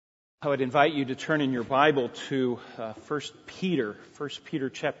I would invite you to turn in your Bible to 1 Peter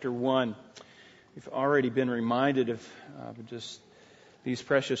chapter 1. We've already been reminded of just these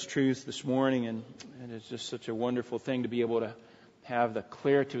precious truths this morning, and it's just such a wonderful thing to be able to have the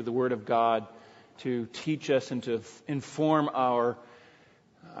clarity of the Word of God to teach us and to inform our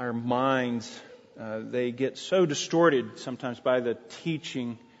minds. They get so distorted sometimes by the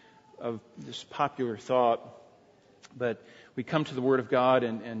teaching of this popular thought, but we come to the Word of God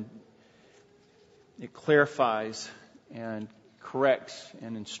and it clarifies and corrects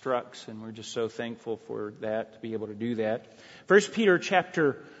and instructs, and we're just so thankful for that, to be able to do that. 1 Peter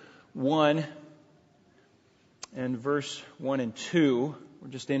chapter 1 and verse 1 and 2, we're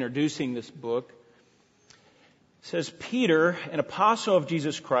just introducing this book. It says, Peter, an apostle of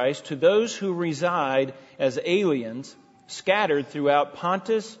Jesus Christ, to those who reside as aliens, scattered throughout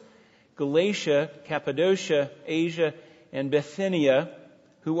Pontus, Galatia, Cappadocia, Asia, and Bithynia,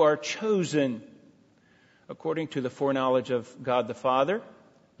 who are chosen according to the foreknowledge of God the Father,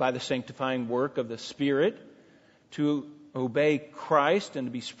 by the sanctifying work of the Spirit, to obey Christ and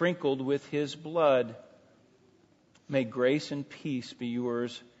to be sprinkled with His blood. May grace and peace be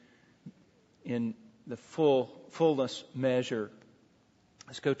yours in the fullness measure.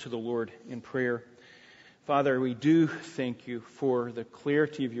 Let's go to the Lord in prayer. Father, we do thank You for the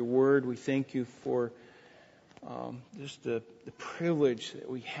clarity of Your Word. We thank You for just the privilege that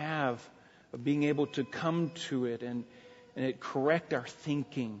we have of being able to come to it and it correct our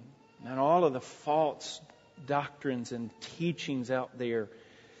thinking and all of the false doctrines and teachings out there.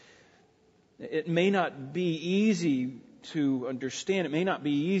 It may not be easy to understand. It may not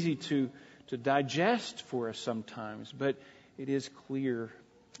be easy to digest for us sometimes, but it is clear,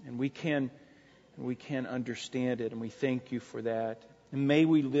 and we can understand it, and we thank You for that. And may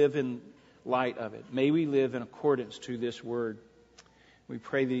we live in light of it. May we live in accordance to this Word. We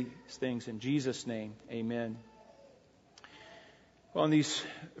pray these things in Jesus' name. Amen. Well, in these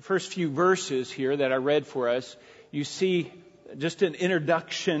first few verses here that I read for us, you see just an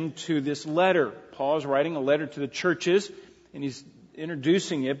introduction to this letter. Paul is writing a letter to the churches, and he's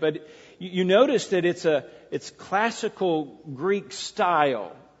introducing it. But you notice that it's classical Greek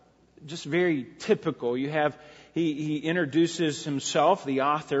style, just very typical. You have he introduces himself, the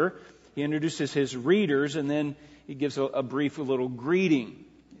author. He introduces his readers, and then he gives a brief little greeting.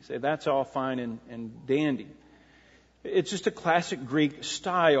 You say, that's all fine and dandy. It's just a classic Greek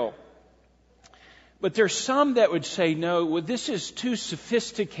style. But there's some that would say, no, well, this is too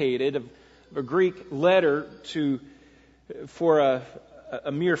sophisticated of a Greek letter for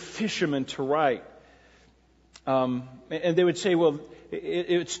a mere fisherman to write. And they would say, well,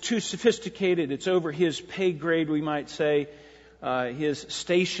 it's too sophisticated. It's over his pay grade, we might say. His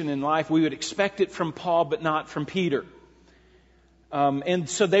station in life. We would expect it from Paul, but not from Peter. And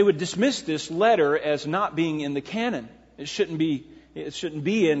so they would dismiss this letter as not being in the canon. It shouldn't be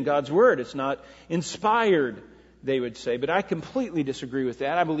in God's Word. It's not inspired, they would say. But I completely disagree with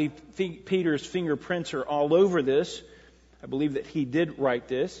that. I believe Peter's fingerprints are all over this. I believe that he did write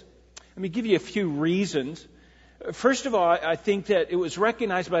this. Let me give you a few reasons. First of all, I think that it was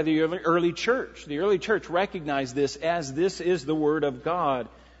recognized by the early church. The early church recognized this as this is the Word of God.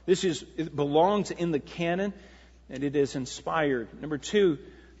 It belongs in the canon, and it is inspired. Number two,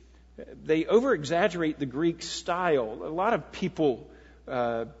 they over-exaggerate the Greek style. A lot of people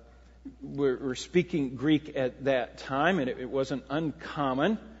were speaking Greek at that time, and it wasn't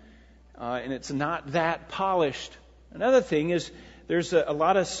uncommon, and it's not that polished. Another thing is there's a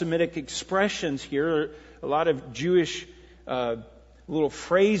lot of Semitic expressions here, a lot of Jewish little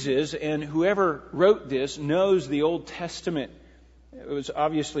phrases, and whoever wrote this knows the Old Testament. It was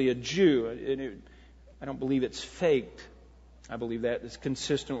obviously a Jew, and I don't believe it's faked. I believe that is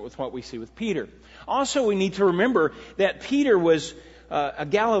consistent with what we see with Peter. Also, we need to remember that Peter was a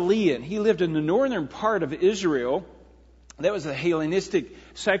Galilean. He lived in the northern part of Israel. That was the Hellenistic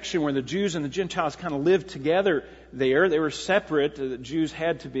section where the Jews and the Gentiles kind of lived together there. They were separate. The Jews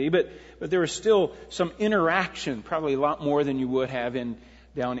had to be, but there was still some interaction, probably a lot more than you would have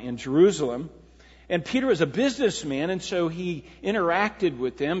down in Jerusalem. And Peter was a businessman, and so he interacted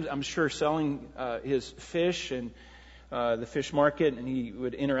with them, I'm sure selling his fish and the fish market, and he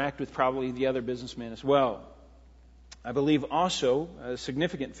would interact with probably the other businessmen as well. I believe also a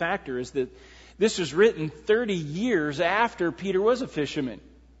significant factor is that this was written 30 years after Peter was a fisherman.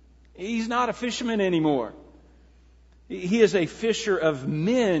 He's not a fisherman anymore. He is a fisher of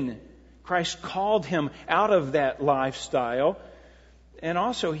men. Christ called him out of that lifestyle. And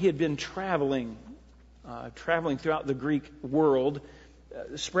also he had been traveling throughout the Greek world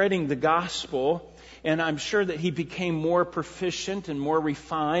spreading the gospel. And I'm sure that he became more proficient and more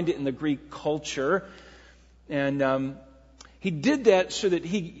refined in the Greek culture. And he did that so that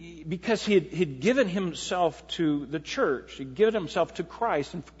because he'd given himself to the church. He'd given himself to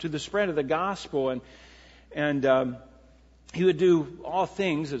Christ and to the spread of the gospel. And he would do all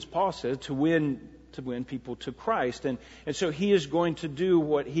things, as Paul said, to win people to Christ. And so he is going to do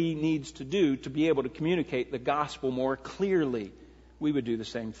what he needs to do to be able to communicate the gospel more clearly. We would do the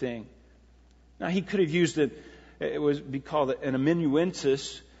same thing. Now, he could have used it would be called an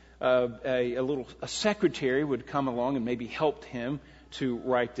amanuensis. A secretary would come along and maybe helped him to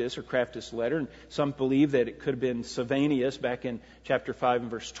write this or craft this letter. And some believe that it could have been Silvanus back in chapter 5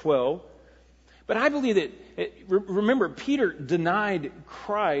 and verse 12. But I believe that, remember, Peter denied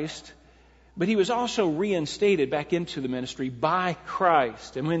Christ, but he was also reinstated back into the ministry by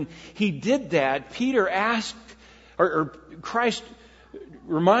Christ. And when he did that, Peter asked, or Christ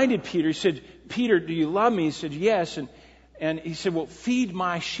reminded Peter, he said, "Peter, do you love me?" He said, "Yes." And he said, "Well, feed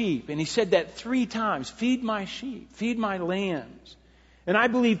my sheep." And he said that 3 times, "Feed my sheep, feed my lambs." And I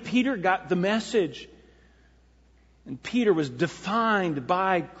believe Peter got the message. And Peter was defined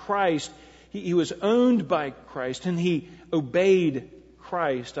by Christ. He was owned by Christ, and he obeyed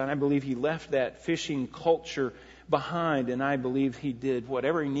Christ. And I believe he left that fishing culture behind, and I believe he did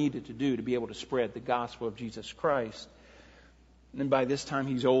whatever he needed to do to be able to spread the gospel of Jesus Christ. And by this time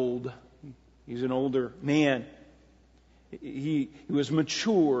he's old. He's an older man. He was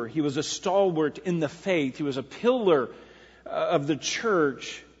mature. He was a stalwart in the faith. He was a pillar of the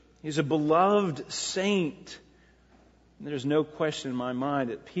church. He's a beloved saint. And there's no question in my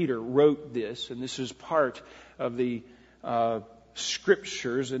mind that Peter wrote this, and this is part of the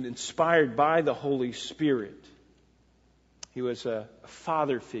Scriptures and inspired by the Holy Spirit. He was a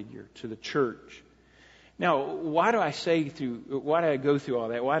father figure to the church. Now, why do I go through all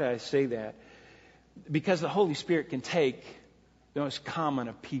that? Why do I say that? Because the Holy Spirit can take the most common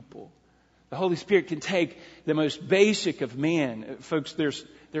of people. The Holy Spirit can take the most basic of man. Folks,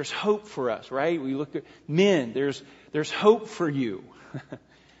 there's hope for us, right? We look at men. There's hope for you.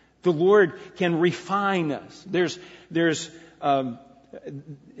 The Lord can refine us.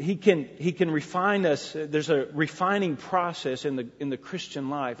 He can refine us. There's a refining process in the Christian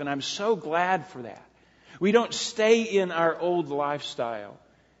life, and I'm so glad for that. We don't stay in our old lifestyle.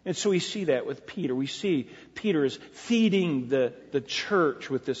 And so we see that with Peter. We see Peter is feeding the church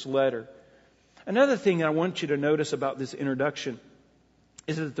with this letter. Another thing that I want you to notice about this introduction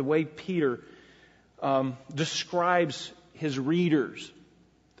is that the way Peter describes his readers,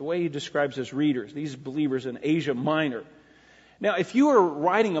 these believers in Asia Minor. Now, if you were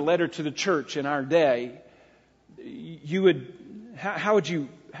writing a letter to the church in our day, how would you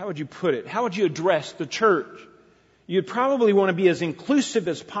put it? How would you address the church? You'd probably want to be as inclusive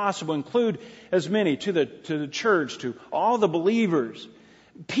as possible, include as many to the church, to all the believers.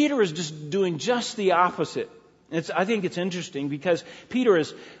 Peter is just doing just the opposite. I think it's interesting because Peter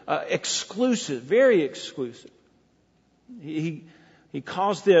is exclusive, very exclusive. He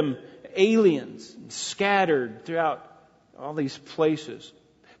calls them aliens, scattered throughout all these places.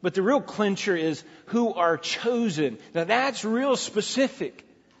 But the real clincher is who are chosen. Now that's real specific.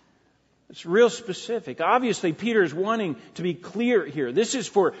 It's real specific. Obviously, Peter is wanting to be clear here. This is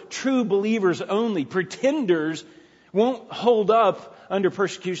for true believers only. Pretenders won't hold up under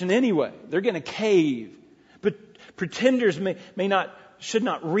persecution anyway. They're going to cave. But pretenders should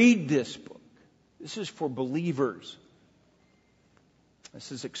not read this book. This is for believers.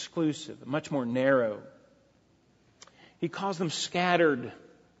 This is exclusive, much more narrow. He calls them scattered.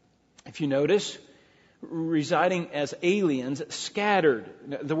 If you notice, residing as aliens, scattered.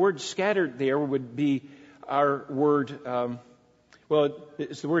 The word scattered there would be our word,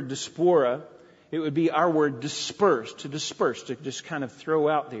 it's the word diaspora. It would be our word dispersed, to just kind of throw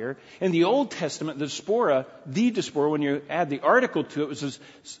out there. In the Old Testament, the diaspora, when you add the article to it, was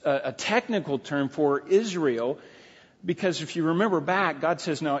a technical term for Israel. Because if you remember back, God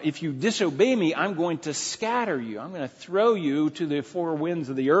says, now, if you disobey me, I'm going to scatter you. I'm going to throw you to the 4 winds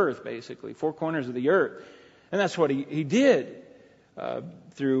of the earth, basically, 4 corners of the earth. And that's what he did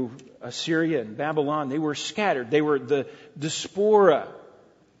through Assyria and Babylon. They were scattered. They were the diaspora.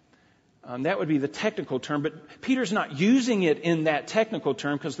 That would be the technical term. But Peter's not using it in that technical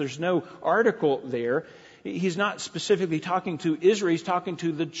term because there's no article there. He's not specifically talking to Israel. He's talking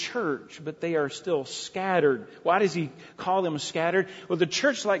to the church, but they are still scattered. Why does he call them scattered? Well, the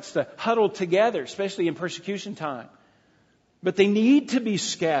church likes to huddle together, especially in persecution time. But they need to be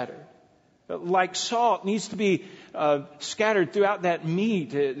scattered. Like salt needs to be scattered throughout that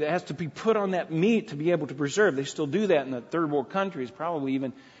meat. It has to be put on that meat to be able to preserve. They still do that in the third world countries, probably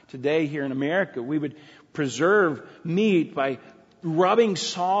even today here in America. We would preserve meat by rubbing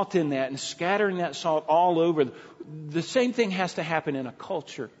salt in that and scattering that salt all over. The same thing has to happen in a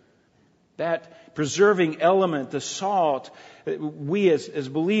culture. That preserving element, the salt, we as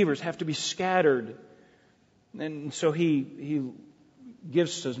believers have to be scattered. And so he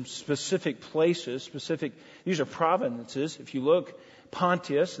gives some specific places, these are provinces. If you look,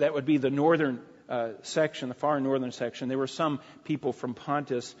 Pontus, that would be the northern section, the far northern section. There were some people from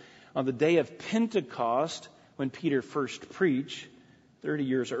Pontus on the day of Pentecost when Peter first preached, 30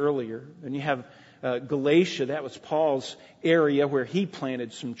 years earlier. And you have Galatia, that was Paul's area where he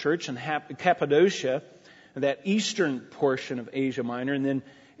planted some church, and Cappadocia, that eastern portion of Asia Minor, and then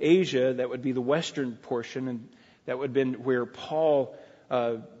Asia, that would be the western portion, and that would have been where Paul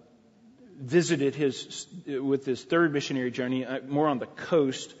visited with his third missionary journey, more on the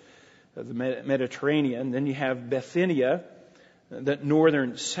coast of the Mediterranean. Then you have Bithynia, that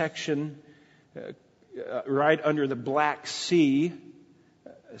northern section, right under the Black Sea,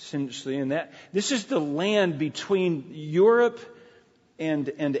 essentially. And this is the land between Europe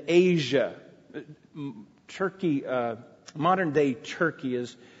and Asia. Turkey, modern day Turkey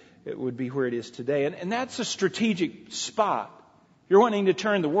it would be where it is today. And that's a strategic spot. You're wanting to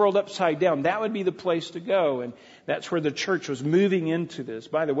turn the world upside down, that would be the place to go. And that's where the church was moving into this.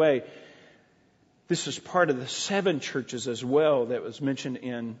 By the way, this is part of the 7 churches as well that was mentioned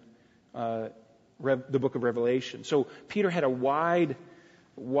in the book of Revelation. So Peter had a wide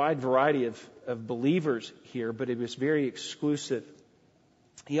variety of believers here, but it was very exclusive.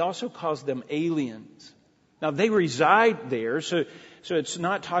 He also calls them aliens. Now they reside there, so it's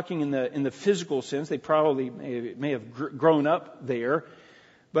not talking in the physical sense. They probably may have grown up there,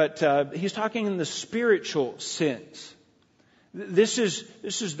 but he's talking in the spiritual sense. Their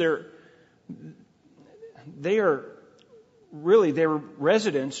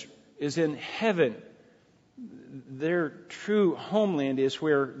residence is in heaven. Their true homeland is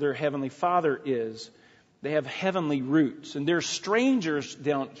where their heavenly Father is. They have heavenly roots, and they're strangers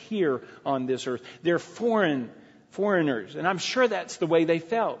down here on this earth. They're foreigners, and I'm sure that's the way they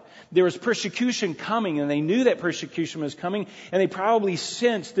felt. There was persecution coming, and they knew that persecution was coming, and they probably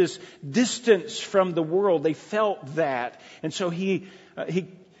sensed this distance from the world. They felt that, and so he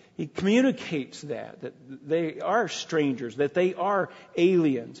communicates that they are strangers, that they are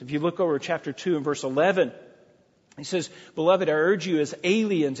aliens. If you look over chapter 2 and verse 11, he says, "Beloved, I urge you as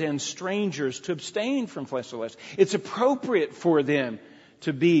aliens and strangers to abstain from fleshly lusts." It's appropriate for them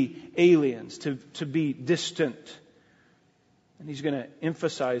to be aliens, to be distant. And he's going to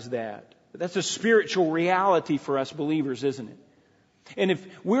emphasize that. But that's a spiritual reality for us believers, isn't it? And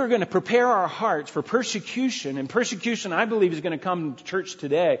if we're going to prepare our hearts for persecution, and persecution I believe is going to come to church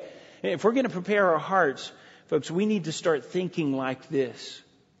today, if we're going to prepare our hearts, folks, we need to start thinking like this,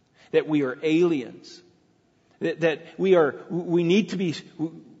 that we are aliens. That we need to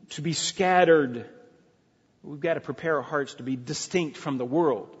be scattered. We've got to prepare our hearts to be distinct from the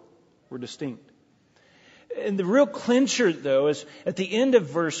world. We're distinct. And the real clincher, though, is at the end of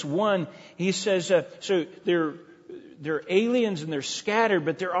verse 1, he says, so they're aliens and they're scattered,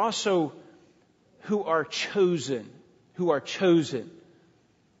 but they're also who are chosen. Who are chosen.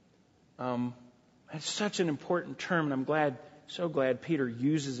 That's such an important term, and I'm so glad Peter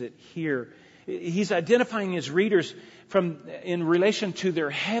uses it here. He's identifying his readers in relation to their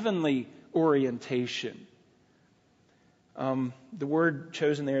heavenly orientation. The word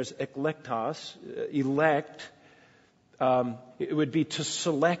chosen there is eklektos, elect. It would be to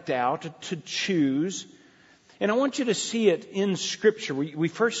select out, to choose. And I want you to see it in Scripture. We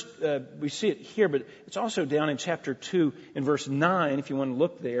see it here, but it's also down in chapter 2 in verse 9, if you want to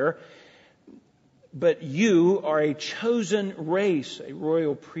look there. But you are a chosen race, a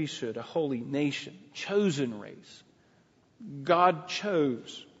royal priesthood, a holy nation, chosen race. God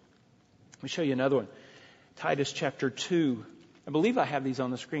chose. Let me show you another one. Titus chapter 2. I believe I have these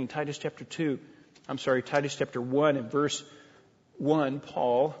on the screen. Titus chapter 1 and verse 1.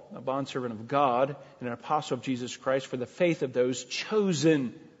 Paul, a bondservant of God and an apostle of Jesus Christ, for the faith of those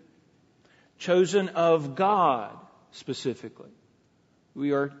chosen. Chosen of God, specifically.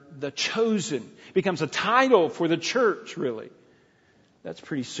 We are the chosen. It becomes a title for the church, really. That's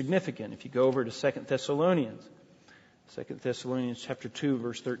pretty significant. If you go over to 2 Thessalonians. 2 Thessalonians chapter 2,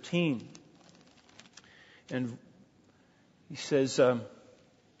 verse 13. And he says, let me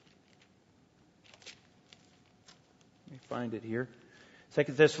find it here. 2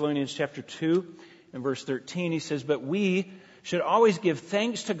 Thessalonians chapter 2 and verse 13, he says, "But we should always give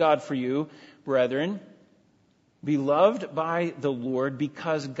thanks to God for you, brethren, beloved by the Lord,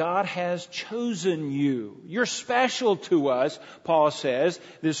 because God has chosen you. You're special to us, Paul says,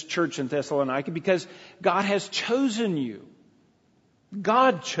 this church in Thessalonica, because God has chosen you.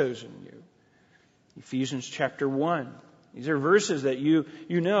 God chosen you. Ephesians chapter 1. These are verses that you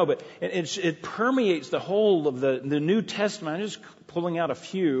know, but it permeates the whole of the New Testament. I'm just pulling out a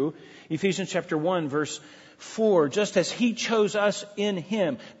few. Ephesians chapter 1, verse 4, just as He chose us in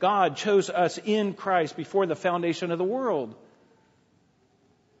Him, God chose us in Christ before the foundation of the world.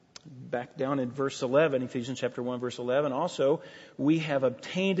 Back down in verse 11, Ephesians chapter 1, verse 11, also, we have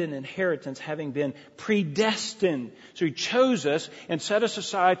obtained an inheritance having been predestined. So He chose us and set us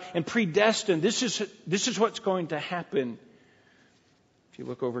aside and predestined. This is what's going to happen. If you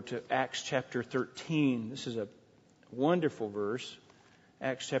look over to Acts chapter 13, this is a wonderful verse.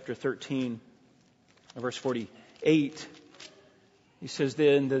 Acts chapter 13, verse 48. He says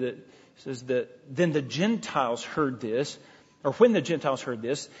then the Gentiles heard this. Or when the Gentiles heard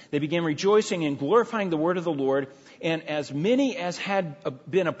this, they began rejoicing and glorifying the word of the Lord. And as many as had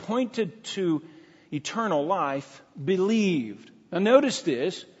been appointed to eternal life believed. Now notice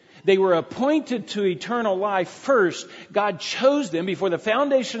this. They were appointed to eternal life first. God chose them before the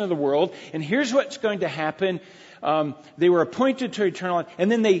foundation of the world. And here's what's going to happen. They were appointed to eternal life.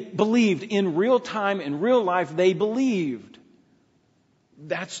 And then they believed in real time, in real life, they believed.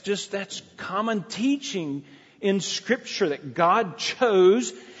 That's common teaching in Scripture, that God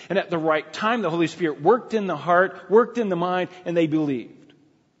chose, and at the right time the Holy Spirit worked in the heart, worked in the mind, and they believed.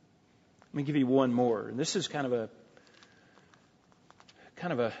 Let me give you one more. And this is kind of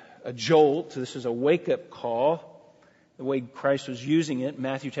a jolt. This is a wake-up call, the way Christ was using it.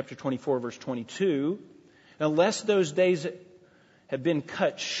 Matthew chapter 24, verse 22. Unless those days had been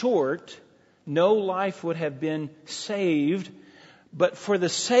cut short, no life would have been saved, but for the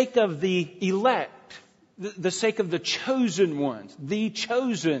sake of the elect, the sake of the chosen ones, the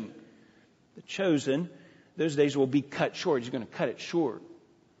chosen, those days will be cut short. He's going to cut it short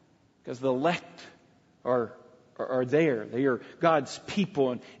because the elect are there. They are God's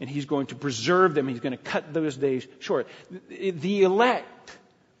people, and He's going to preserve them. He's going to cut those days short. The elect,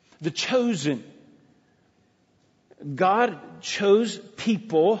 the chosen. God chose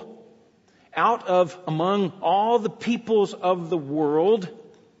people out of among all the peoples of the world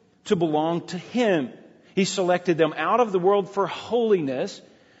to belong to Him. He selected them out of the world for holiness.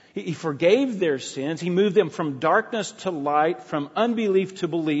 He forgave their sins. He moved them from darkness to light, from unbelief to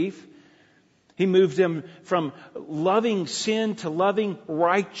belief. He moved them from loving sin to loving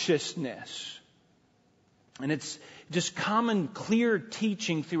righteousness. And it's just common, clear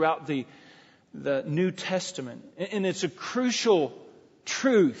teaching throughout the New Testament. And it's a crucial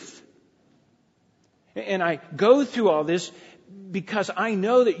truth. And I go through all this because I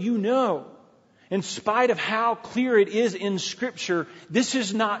know that you know, in spite of how clear it is in Scripture, this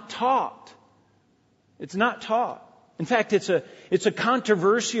is not taught. It's not taught. In fact, it's a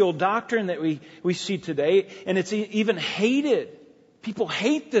controversial doctrine that we see today, and it's even hated. People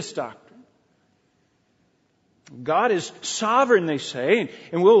hate this doctrine. God is sovereign, they say,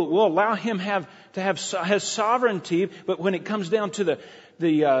 and we'll allow Him to have sovereignty, but when it comes down to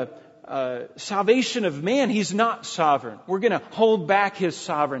the salvation of man, He's not sovereign. We're going to hold back His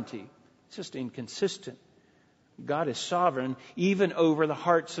sovereignty. It's just inconsistent. God is sovereign even over the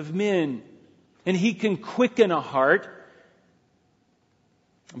hearts of men. And He can quicken a heart,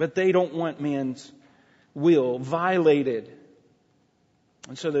 but they don't want man's will violated.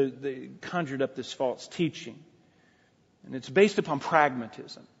 And so they conjured up this false teaching. And it's based upon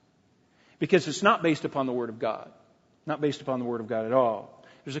pragmatism. Because it's not based upon the Word of God. Not based upon the Word of God at all.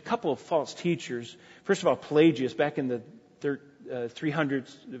 There's a couple of false teachers. First of all, Pelagius, back in the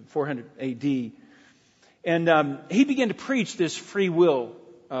 300s, 400 AD. And he began to preach this free will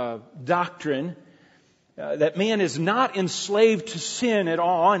doctrine, that man is not enslaved to sin at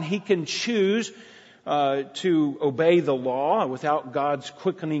all, and he can choose to obey the law without God's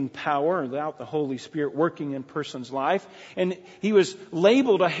quickening power, without the Holy Spirit working in a person's life. And he was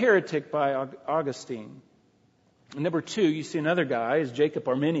labeled a heretic by Augustine. And number two, you see another guy is Jacob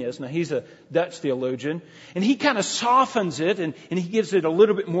Arminius. Now he's a Dutch theologian, and he kind of softens it and he gives it a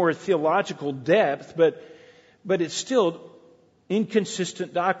little bit more theological depth, but it's still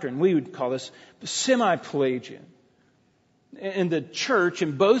inconsistent doctrine. We would call this semi-Pelagian. And the church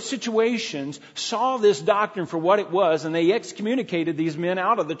in both situations saw this doctrine for what it was, and they excommunicated these men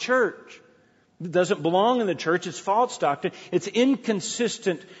out of the church. It doesn't belong in the church. It's false doctrine. It's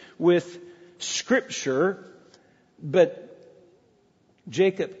inconsistent with Scripture. But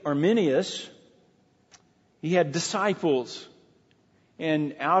Jacob Arminius, he had disciples.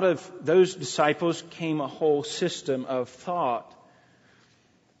 And out of those disciples came a whole system of thought.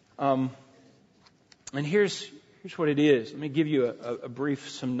 And here's what it is. Let me give you a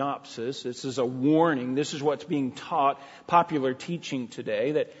brief synopsis. This is a warning. This is what's being taught, popular teaching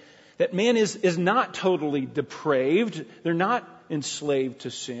today, that man is not totally depraved. They're not enslaved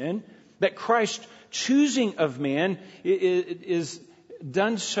to sin. That Christ's choosing of man is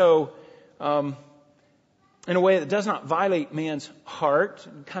done so in a way that does not violate man's heart,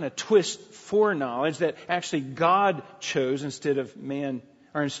 kind of twist foreknowledge, that actually God chose instead of man,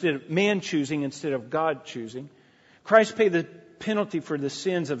 or instead of man choosing instead of God choosing. Christ paid the penalty for the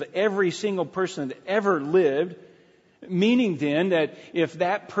sins of every single person that ever lived, meaning then that if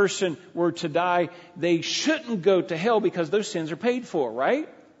that person were to die, they shouldn't go to hell because those sins are paid for, right?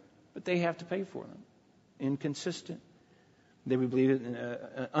 But they have to pay for them. Inconsistent. They would believe in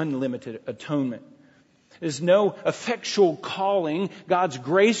an unlimited atonement. There's no effectual calling. God's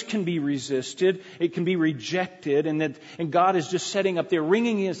grace can be resisted. It can be rejected. And God is just setting up there,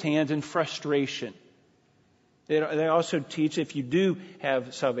 wringing His hands in frustration. They also teach if you do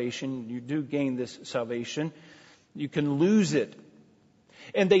have salvation, you do gain this salvation, you can lose it.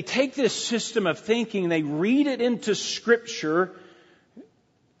 And they take this system of thinking, they read it into Scripture,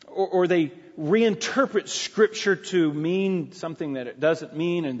 or they reinterpret Scripture to mean something that it doesn't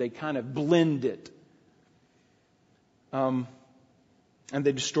mean, and they kind of blend it. And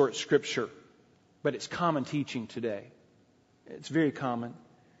they distort Scripture. But it's common teaching today. It's very common.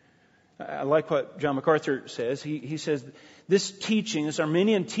 I like what John MacArthur says. He says, this teaching, this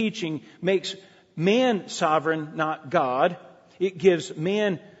Arminian teaching, makes man sovereign, not God. It gives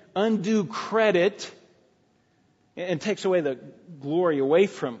man undue credit and takes away the glory away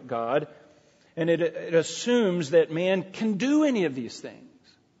from God. And it assumes that man can do any of these things.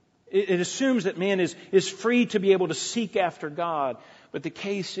 It assumes that man is free to be able to seek after God. But the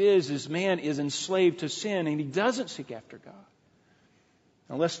case is man is enslaved to sin and he doesn't seek after God.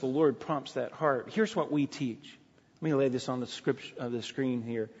 Unless the Lord prompts that heart. Here's what we teach. Let me lay this on the screen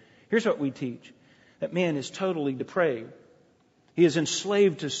here. Here's what we teach. That man is totally depraved. He is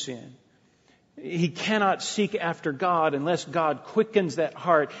enslaved to sin. He cannot seek after God unless God quickens that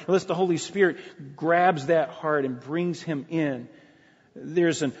heart, unless the Holy Spirit grabs that heart and brings him in.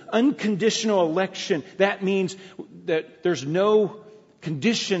 There's an unconditional election. That means that there's no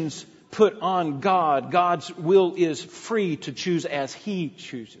conditions put on God. God's will is free to choose as He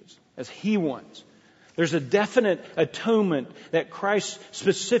chooses, as He wants. There's a definite atonement that Christ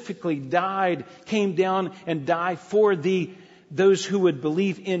specifically died, came down and died for those who would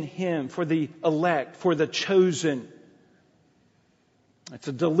believe in Him, for the elect, for the chosen. It's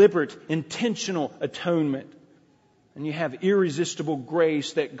a deliberate, intentional atonement. And you have irresistible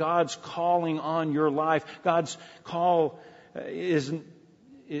grace that God's calling on your life. God's call is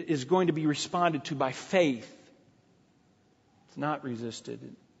going to be responded to by faith. It's not resisted.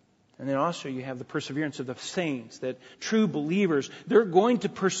 And then also you have the perseverance of the saints, that true believers, they're going to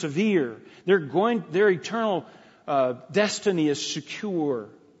persevere. Their eternal destiny is secure.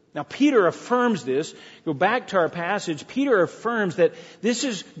 Now Peter affirms this. Go back to our passage. Peter affirms that this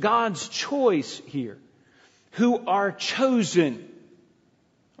is God's choice here. Who are chosen.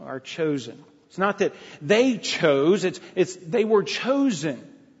 Are chosen. It's not that they chose, it's they were chosen.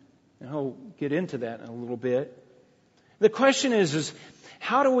 And I'll get into that in a little bit. The question is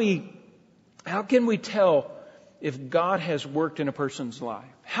how can we tell if God has worked in a person's life?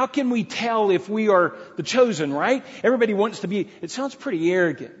 How can we tell if we are the chosen, right? Everybody wants to be, it sounds pretty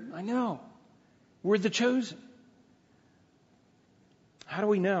arrogant. I know. We're the chosen. How do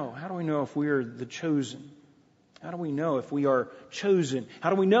we know? How do we know if we are the chosen? How do we know if we are chosen? How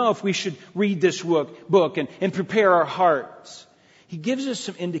do we know if we should read this book and prepare our hearts? He gives us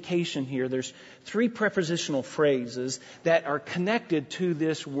some indication here. There's 3 prepositional phrases that are connected to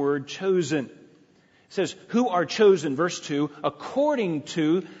this word chosen. It says, who are chosen, verse 2, according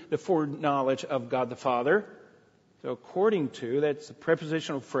to the foreknowledge of God the Father. So according to, that's the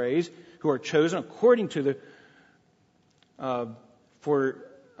prepositional phrase, who are chosen according to the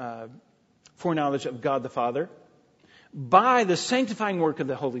foreknowledge of God the Father, by the sanctifying work of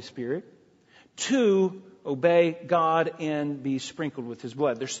the Holy Spirit, to obey God and be sprinkled with His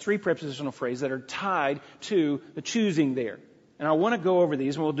blood. There's 3 prepositional phrases that are tied to the choosing there. And I want to go over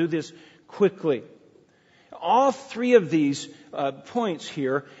these, and we'll do this quickly. All 3 of these points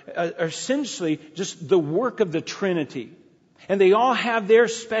here are essentially just the work of the Trinity. And they all have their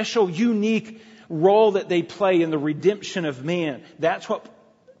special, unique role that they play in the redemption of man. That's what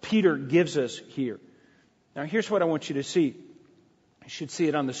Peter gives us here. Now here's what I want you to see. You should see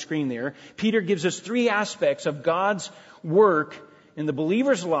it on the screen there. Peter gives us 3 aspects of God's work in the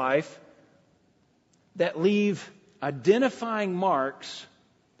believer's life that leave identifying marks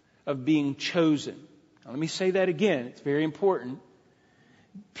of being chosen. Now, let me say that again. It's very important.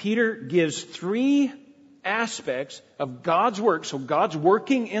 Peter gives three aspects of God's work. So God's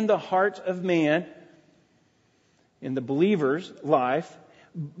working in the heart of man, in the believer's life.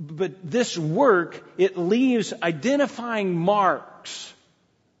 But this work, it leaves identifying marks.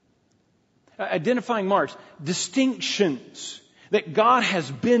 Identifying marks, distinctions, that God has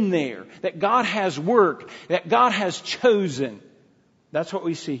been there, that God has worked, that God has chosen. That's what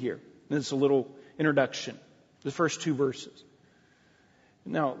we see here. This is a little introduction, the first two verses.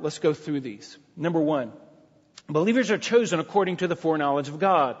 Now, let's go through these. Number one, believers are chosen according to the foreknowledge of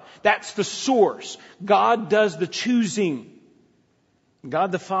God. That's the source. God does the choosing.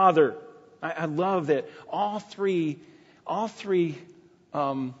 God the Father. I love that all three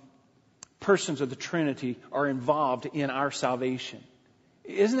persons of the Trinity are involved in our salvation.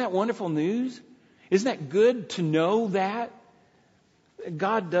 Isn't that wonderful news? Isn't that good to know that?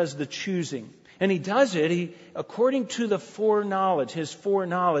 God does the choosing. And He does it according to the foreknowledge, His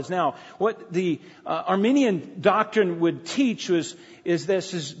foreknowledge. Now, what the Arminian doctrine would teach is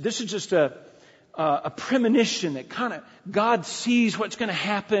this is just a premonition that kind of God sees what's going to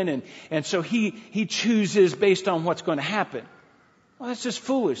happen, and so He chooses based on what's going to happen. Well, that's just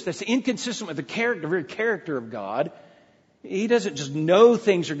foolish. That's inconsistent with the very character of God. He doesn't just know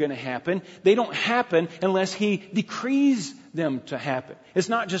things are going to happen. They don't happen unless He decrees them to happen. It's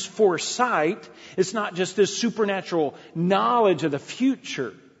not just foresight. It's not just this supernatural knowledge of the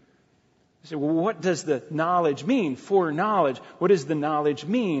future. You say, well, what does the knowledge mean? Foreknowledge. What does the knowledge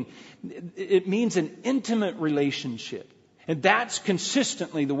mean? It means an intimate relationship. And that's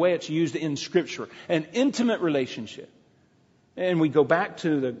consistently the way it's used in Scripture. An intimate relationship. And we go back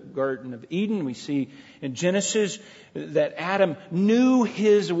to the Garden of Eden. We see in Genesis that Adam knew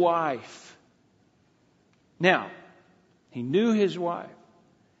his wife. Now, he knew his wife.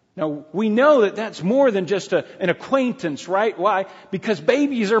 Now, we know that that's more than just an acquaintance, right? Why? Because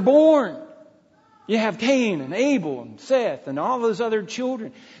babies are born. You have Cain and Abel and Seth and all those other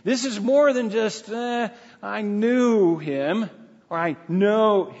children. This is more than just, I knew him or I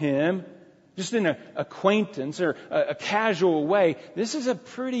know him. Just in an acquaintance or a casual way. This is a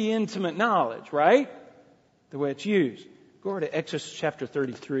pretty intimate knowledge, right? The way it's used. Go over to Exodus chapter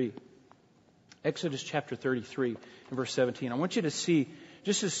 33. Exodus chapter 33 and verse 17. I want you to see,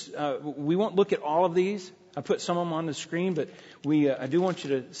 just as we won't look at all of these. I put some of them on the screen, but I do want you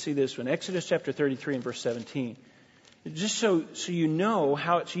to see this one. Exodus chapter 33 and verse 17. Just so you know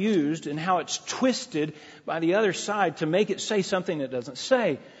how it's used and how it's twisted by the other side to make it say something that doesn't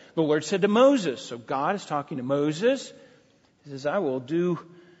say. The Lord said to Moses, so God is talking to Moses. He says, I will do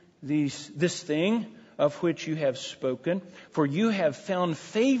this thing of which you have spoken, for you have found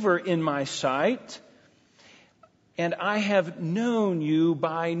favor in my sight, and I have known you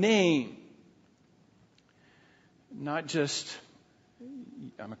by name. Not just,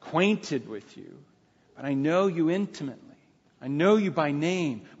 I'm acquainted with you, but I know you intimately. I know you by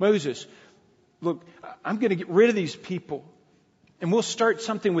name. Moses, look, I'm going to get rid of these people. And we'll start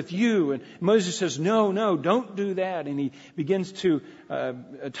something with you. And Moses says, no, don't do that. And he begins to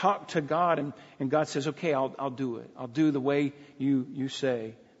talk to God. And God says, okay, I'll do it. I'll do the way you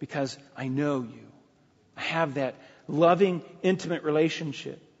say. Because I know you. I have that loving, intimate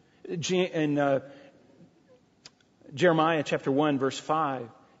relationship. In Jeremiah chapter 1, verse 5,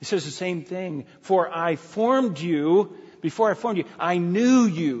 it says the same thing. For I formed you, before I formed you, I knew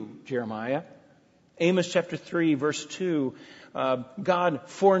you, Jeremiah. Amos chapter 3, verse 2, God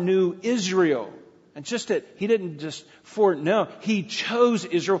foreknew Israel. And just that He didn't just foreknow, He chose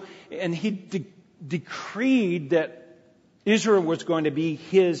Israel and He decreed that Israel was going to be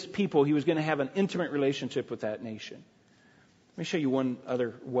His people. He was going to have an intimate relationship with that nation. Let me show you one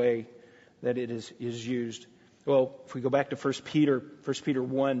other way that it is used. Well, if we go back to 1 Peter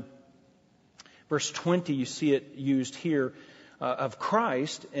 1, verse 20, you see it used here of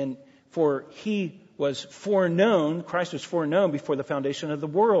Christ. And for He was foreknown, Christ was foreknown before the foundation of the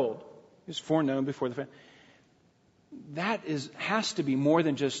world. He was foreknown before the foundation. That has to be more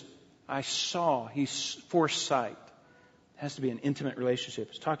than just, I saw. He's foresight. It has to be an intimate relationship.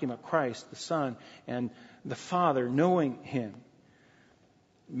 It's talking about Christ, the Son, and the Father, knowing Him.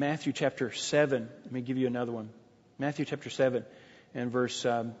 Matthew chapter 7. Let me give you another one. Matthew chapter 7 and verse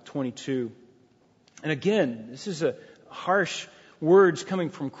 22. And again, this is a harsh words coming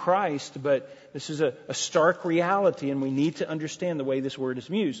from Christ, but this is a stark reality, and we need to understand the way this word is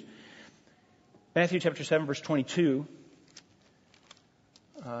used. Matthew chapter 7, verse 22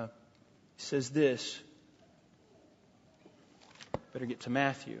 says this. Better get to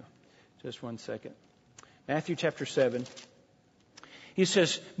Matthew. Just one second. Matthew chapter 7. He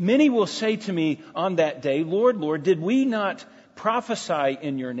says, "Many will say to me on that day, 'Lord, Lord, did we not prophesy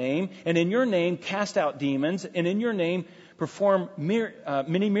in your name, and in your name cast out demons, and in your name perform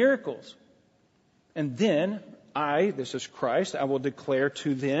many miracles?' And then I," this is Christ, "I will declare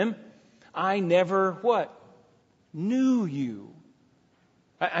to them, I never," what? "Knew you."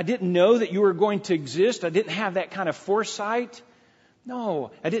 I didn't know that you were going to exist. I didn't have that kind of foresight. No,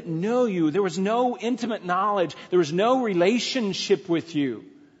 I didn't know you. There was no intimate knowledge. There was no relationship with you.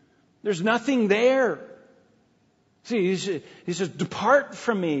 There's nothing there. See, he says, "Depart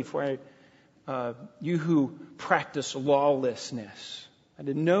from me, for you who practice lawlessness." I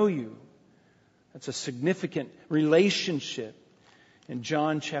didn't know you. That's a significant relationship. In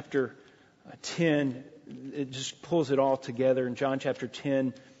John chapter 10, it just pulls it all together. In John chapter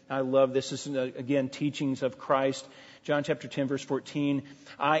 10, I love this. This is, again, teachings of Christ. John chapter 10, verse 14.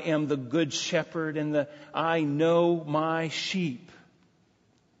 "I am the good shepherd, and I know my sheep."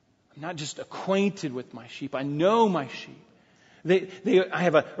 I'm not just acquainted with my sheep. I know my sheep. I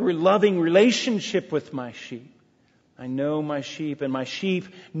have a loving relationship with my sheep. I know my sheep, and my sheep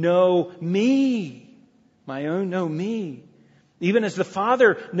know me. My own know me. Even as the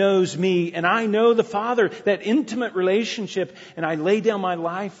Father knows me, and I know the Father, that intimate relationship, and I lay down my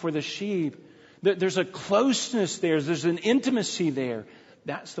life for the sheep. There's a closeness there. There's an intimacy there.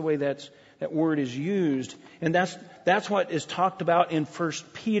 That's the way that word is used. And that's what is talked about in 1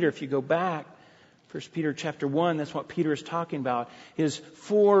 Peter. If you go back, 1 Peter chapter 1, that's what Peter is talking about. Is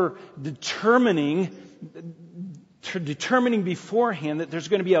for determining beforehand that there's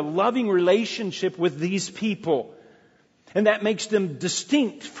going to be a loving relationship with these people. And that makes them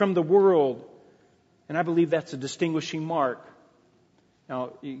distinct from the world. And I believe that's a distinguishing mark.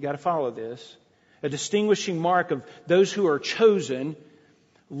 Now, you got to follow this. A distinguishing mark of those who are chosen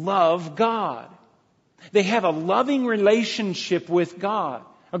love God. They have a loving relationship with God.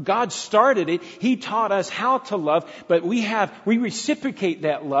 God started it. He taught us how to love, but we reciprocate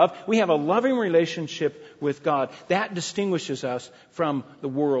that love. We have a loving relationship with God. That distinguishes us from the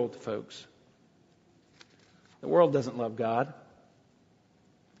world, folks. The world doesn't love God.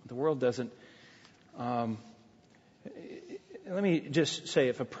 The world doesn't. Let me just say,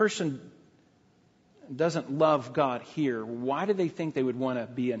 if a person doesn't love God here, why do they think they would want to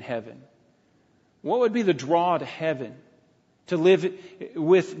be in heaven? What would be the draw to heaven? To live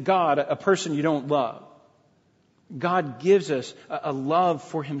with God, a person you don't love. God gives us a love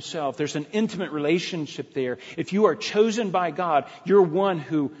for Himself. There's an intimate relationship there. If you are chosen by God, you're one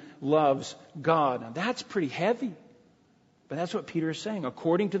who loves God. Now that's pretty heavy. But that's what Peter is saying,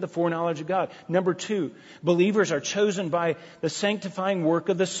 according to the foreknowledge of God. Number 2, believers are chosen by the sanctifying work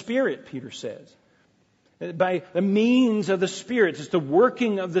of the Spirit, Peter says. By the means of the Spirit. It's the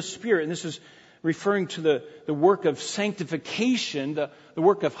working of the Spirit. And this is referring to the work of sanctification, the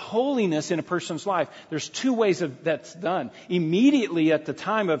work of holiness in a person's life. There's 2 ways that's done. Immediately at the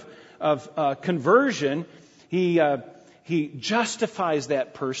time of conversion, He justifies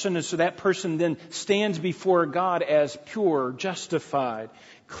that person, and so that person then stands before God as pure, justified,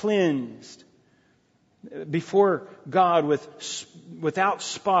 cleansed, before God without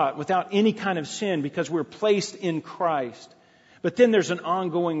spot, without any kind of sin, because we're placed in Christ. But then there's an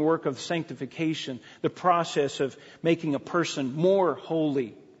ongoing work of sanctification, the process of making a person more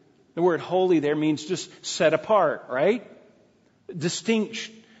holy. The word holy there means just set apart, right? Distinct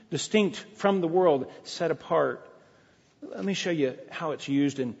from the world, set apart. Let me show you how it's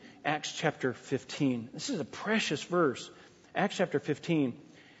used in Acts chapter 15. This is a precious verse. Acts chapter 15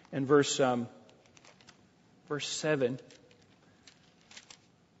 and verse 7.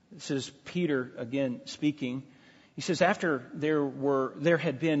 This is Peter again speaking. He says, after there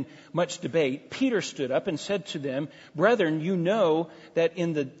had been much debate, Peter stood up and said to them, "Brethren, you know that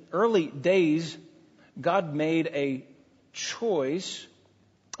in the early days God made a choice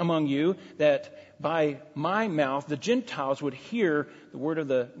among you that by my mouth the Gentiles would hear the word of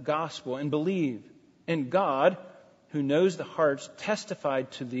the gospel and believe. And God, who knows the hearts,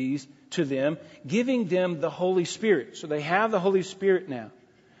 testified to them, giving them the Holy Spirit." So they have the Holy Spirit now.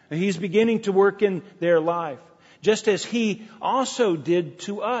 And He's beginning to work in their life, just as He also did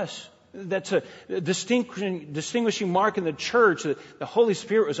to us. That's a distinguishing mark in the church, that the Holy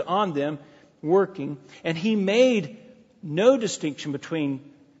Spirit was on them working. And He made no distinction between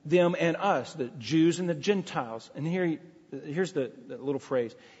them and us, the Jews and the Gentiles. And here's the little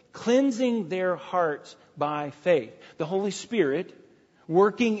phrase: cleansing their hearts by faith. The Holy Spirit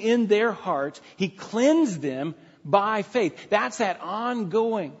working in their hearts, He cleansed them by faith. That's that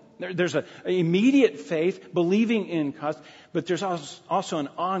ongoing. There's an immediate faith, believing in Christ, but there's also an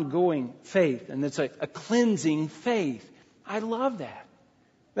ongoing faith, and it's a cleansing faith. I love that.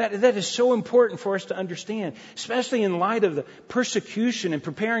 That is so important for us to understand, especially in light of the persecution and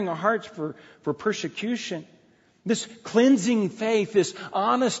preparing our hearts for persecution. This cleansing faith, this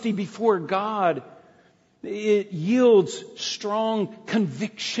honesty before God, it yields strong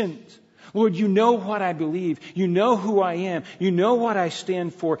convictions. Lord, you know what I believe. You know who I am. You know what I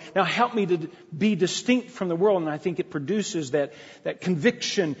stand for. Now help me to be distinct from the world. And I think it produces that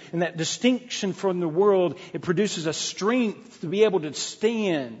conviction and that distinction from the world. It produces a strength to be able to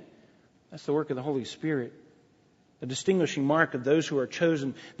stand. That's the work of the Holy Spirit. The distinguishing mark of those who are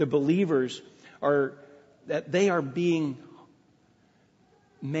chosen, the believers, are that they are being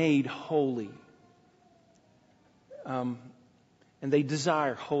made holy. And they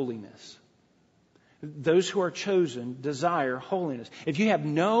desire holiness. Those who are chosen desire holiness. If you have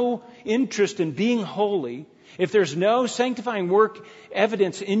no interest in being holy, if there's no sanctifying work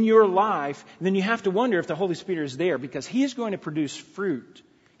evidence in your life, then you have to wonder if the Holy Spirit is there, because He is going to produce fruit.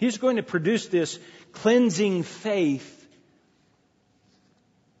 He's going to produce this cleansing faith.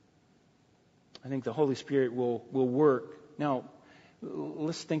 I think the Holy Spirit will work. Now,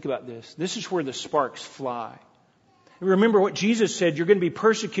 let's think about this. This is where the sparks fly. Remember what Jesus said, you're going to be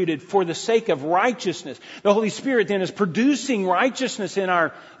persecuted for the sake of righteousness. The Holy Spirit then is producing righteousness in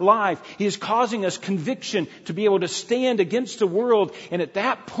our life. He is causing us conviction to be able to stand against the world. And at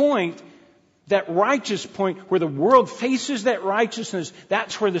that point, that righteous point where the world faces that righteousness,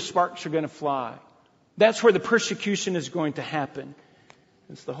 that's where the sparks are going to fly. That's where the persecution is going to happen.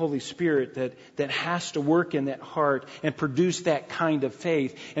 It's the Holy Spirit that has to work in that heart and produce that kind of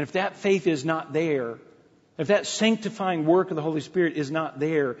faith. And if that faith is not there, if that sanctifying work of the Holy Spirit is not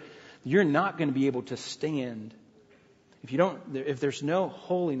there, you're not going to be able to stand. If there's no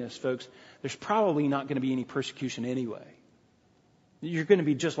holiness, folks, there's probably not going to be any persecution anyway. You're going to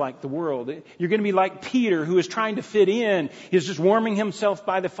be just like the world. You're going to be like Peter, who is trying to fit in. He's just warming himself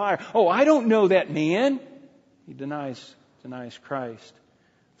by the fire. Oh, I don't know that man. He denies Christ.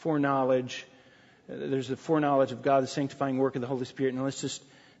 Foreknowledge. There's the foreknowledge of God, the sanctifying work of the Holy Spirit. And let's just,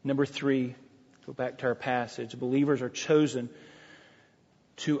 number 3, go back to our passage. Believers are chosen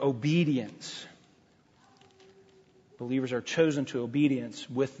to obedience. Believers are chosen to obedience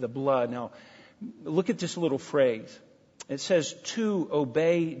with the blood. Now, look at this little phrase. It says to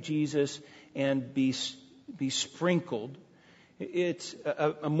obey Jesus and be sprinkled. It's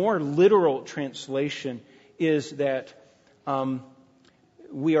a more literal translation is that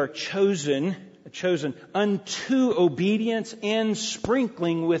we are chosen unto obedience and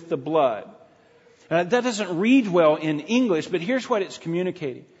sprinkling with the blood. That doesn't read well in English, but here's what it's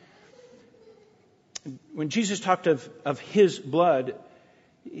communicating. When Jesus talked of His blood,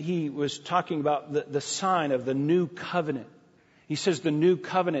 He was talking about the sign of the new covenant. He says the new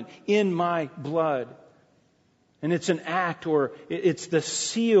covenant in my blood. And it's an act, or it's the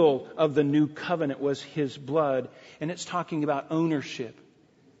seal of the new covenant was His blood. And it's talking about ownership.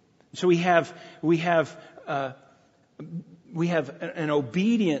 So we have an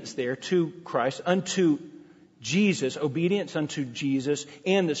obedience there to Christ, unto Jesus, obedience unto Jesus,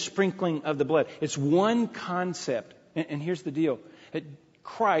 and the sprinkling of the blood. It's one concept. And here's the deal.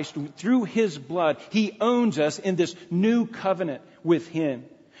 Christ, through His blood, He owns us in this new covenant with Him.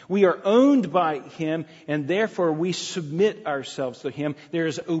 We are owned by Him, and therefore we submit ourselves to Him. There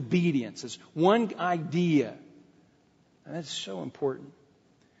is obedience. It's one idea. And that's so important.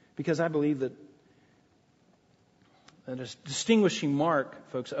 Because I believe that a distinguishing mark,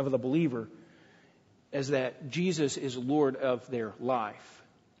 folks, of the believer is that Jesus is Lord of their life.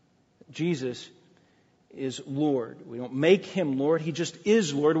 Jesus is Lord. We don't make Him Lord. He just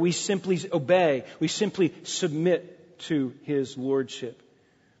is Lord. We simply obey. We simply submit to His Lordship.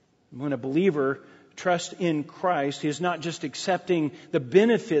 When a believer trusts in Christ, he is not just accepting the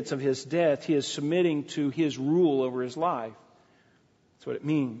benefits of His death. He is submitting to His rule over his life. That's what it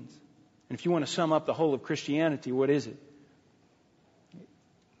means. And if you want to sum up the whole of Christianity, what is it?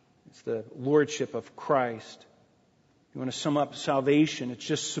 It's the Lordship of Christ. You want to sum up salvation, it's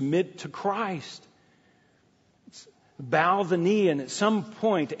just submit to Christ. It's bow the knee, and at some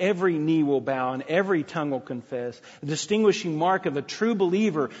point every knee will bow and every tongue will confess. The distinguishing mark of a true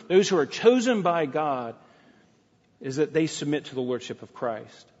believer, those who are chosen by God, is that they submit to the Lordship of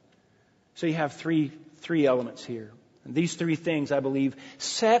Christ. So you have three elements here. And these 3 things, I believe,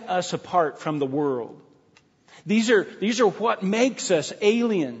 set us apart from the world. These are what makes us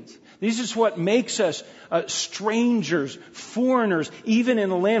aliens. This is what makes us strangers, foreigners, even in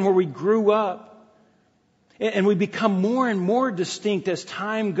the land where we grew up. And we become more and more distinct as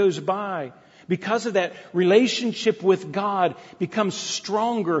time goes by. Because of that, relationship with God becomes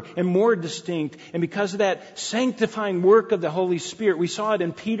stronger and more distinct. And because of that sanctifying work of the Holy Spirit, we saw it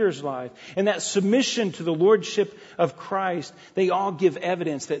in Peter's life, and that submission to the Lordship of Christ, they all give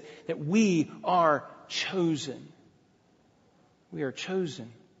evidence that we are chosen. We are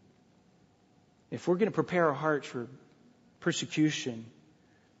chosen. If we're going to prepare our hearts for persecution,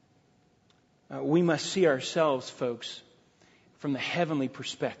 we must see ourselves, folks, from the heavenly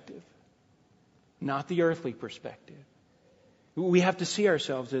perspective, not the earthly perspective. We have to see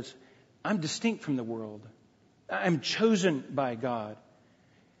ourselves as, I'm distinct from the world. I'm chosen by God.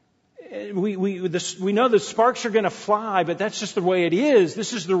 We know the sparks are going to fly, but that's just the way it is.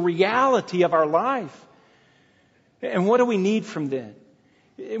 This is the reality of our life. And what do we need from then?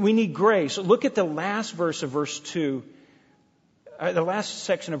 We need grace. Look at the last verse of verse 2. The last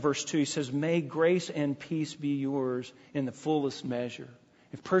section of verse 2, he says, may grace and peace be yours in the fullest measure.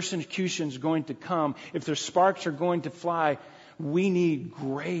 If persecution is going to come, if the sparks are going to fly, we need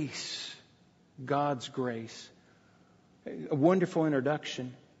grace, God's grace. A wonderful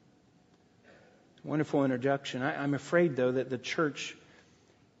introduction. Wonderful introduction. I'm afraid, though, that the church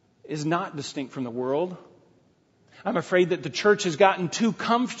is not distinct from the world. I'm afraid that the church has gotten too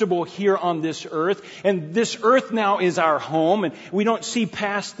comfortable here on this earth, and this earth now is our home, and we don't see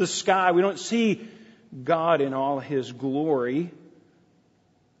past the sky. We don't see God in all His glory.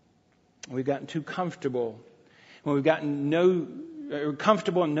 We've gotten too comfortable. When we've gotten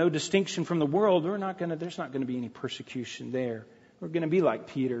comfortable and no distinction from the world, there's not going to be any persecution there. We're going to be like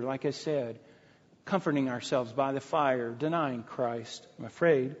Peter, like I said, comforting ourselves by the fire, denying Christ, I'm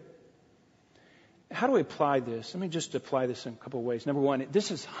afraid. How do we apply this? Let me just apply this in a couple of ways. Number one,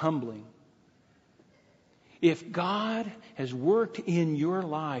 this is humbling. If God has worked in your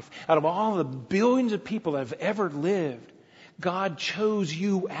life, out of all the billions of people that have ever lived, God chose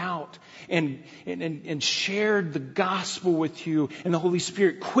you out and shared the gospel with you, and the Holy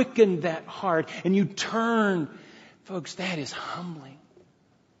Spirit quickened that heart, and you turned. Folks, that is humbling.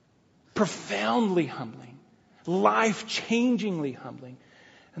 Profoundly humbling. Life-changingly humbling.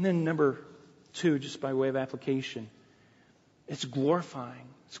 And then number 2, just by way of application, it's glorifying.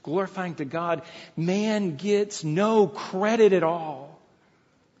 It's glorifying to God. Man gets no credit at all.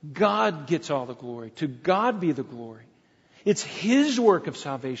 God gets all the glory. To God be the glory. It's His work of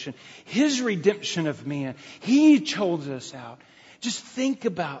salvation, His redemption of man. He chose us out. Just think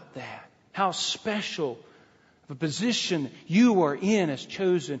about that. How special of a position you are in as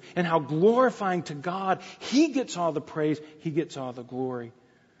chosen, and how glorifying to God. He gets all the praise. He gets all the glory.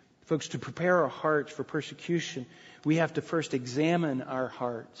 Folks, to prepare our hearts for persecution, we have to first examine our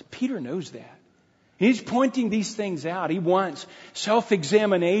hearts. Peter knows that. He's pointing these things out. He wants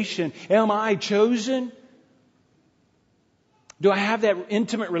self-examination. Am I chosen? Do I have that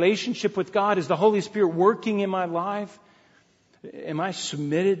intimate relationship with God? Is the Holy Spirit working in my life? Am I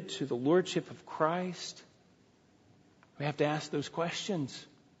submitted to the Lordship of Christ? We have to ask those questions.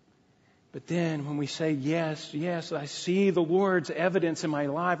 But then when we say, yes, I see the Lord's evidence in my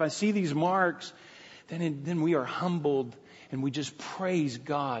life, I see these marks, then we are humbled and we just praise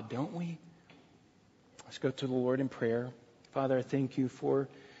God, don't we? Let's go to the Lord in prayer. Father, I thank You for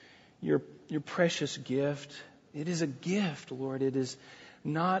your precious gift. It is a gift, Lord. It is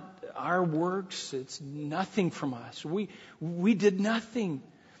not our works. It's nothing from us. We did nothing.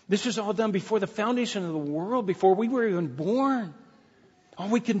 This was all done before the foundation of the world, before we were even born. All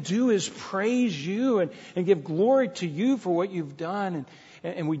we can do is praise You and give glory to You for what You've done.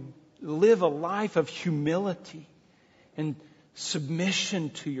 And we live a life of humility and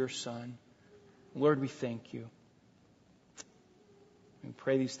submission to Your Son. Lord, we thank You. We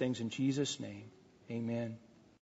pray these things in Jesus' name. Amen.